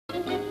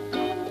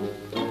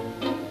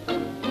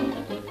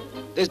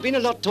There's been a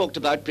lot talked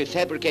about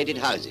prefabricated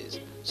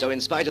houses. So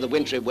in spite of the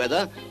wintry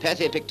weather,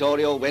 Pathé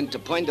Pictorial went to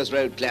Pointless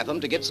Road,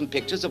 Clapham to get some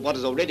pictures of what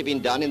has already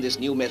been done in this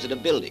new method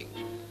of building.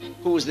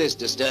 Who's this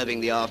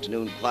disturbing the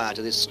afternoon quiet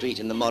of this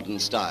street in the modern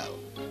style?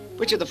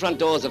 Which of the front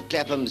doors of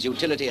Clapham's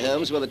utility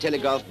homes will the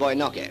telegraph boy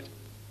knock at?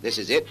 This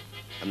is it,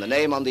 and the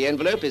name on the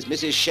envelope is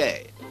Mrs.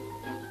 Shea.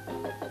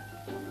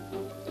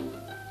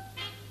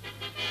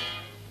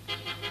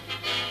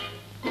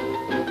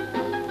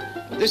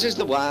 This is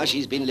the wire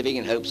she's been living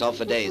in hopes of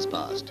for days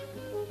past.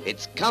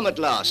 It's come at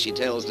last, she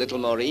tells little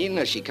Maureen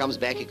as she comes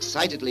back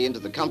excitedly into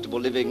the comfortable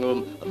living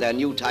room of their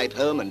new type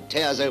home and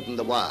tears open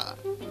the wire.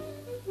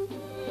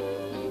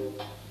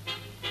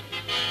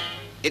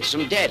 It's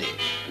from Daddy,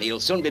 and he'll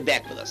soon be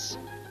back with us.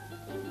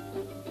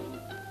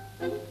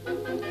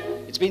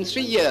 It's been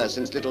 3 years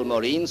since little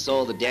Maureen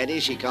saw the Daddy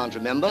she can't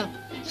remember.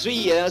 3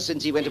 years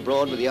since he went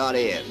abroad with the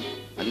RAF.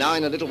 And now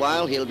in a little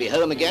while he'll be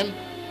home again.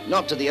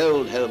 Not to the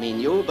old home he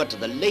knew, but to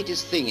the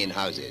latest thing in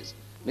houses.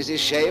 Mrs.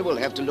 Shea will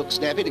have to look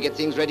snappy to get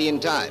things ready in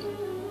time.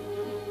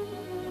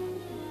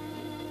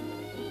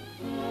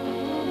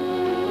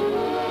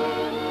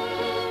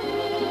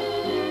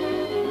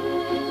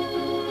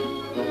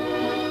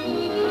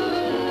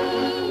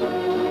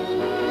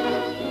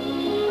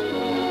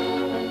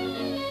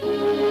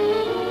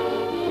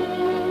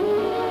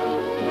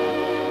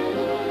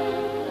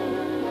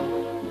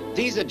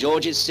 These are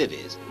George's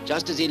civvies,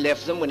 just as he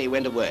left them when he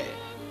went away.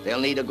 They'll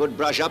need a good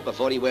brush up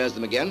before he wears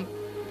them again.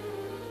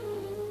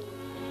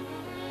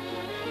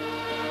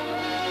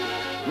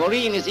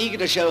 Maureen is eager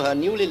to show her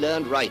newly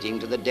learned writing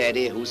to the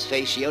Daddy whose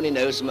face she only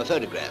knows from a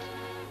photograph.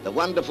 The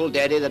wonderful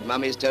Daddy that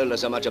Mummy's told her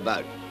so much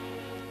about.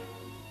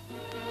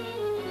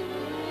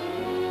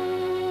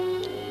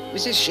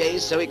 Mrs.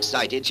 Shea's so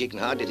excited she can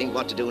hardly think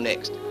what to do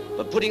next.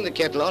 But putting the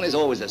kettle on is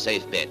always a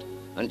safe bet.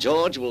 And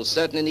George will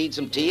certainly need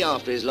some tea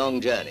after his long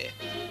journey.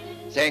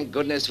 Thank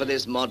goodness for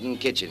this modern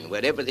kitchen,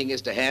 where everything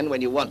is to hand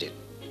when you want it.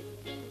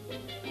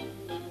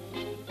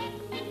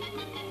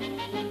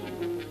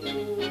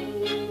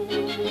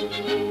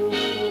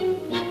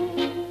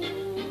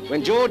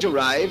 When George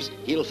arrives,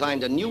 he'll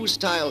find a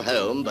new-style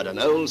home, but an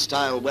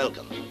old-style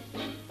welcome.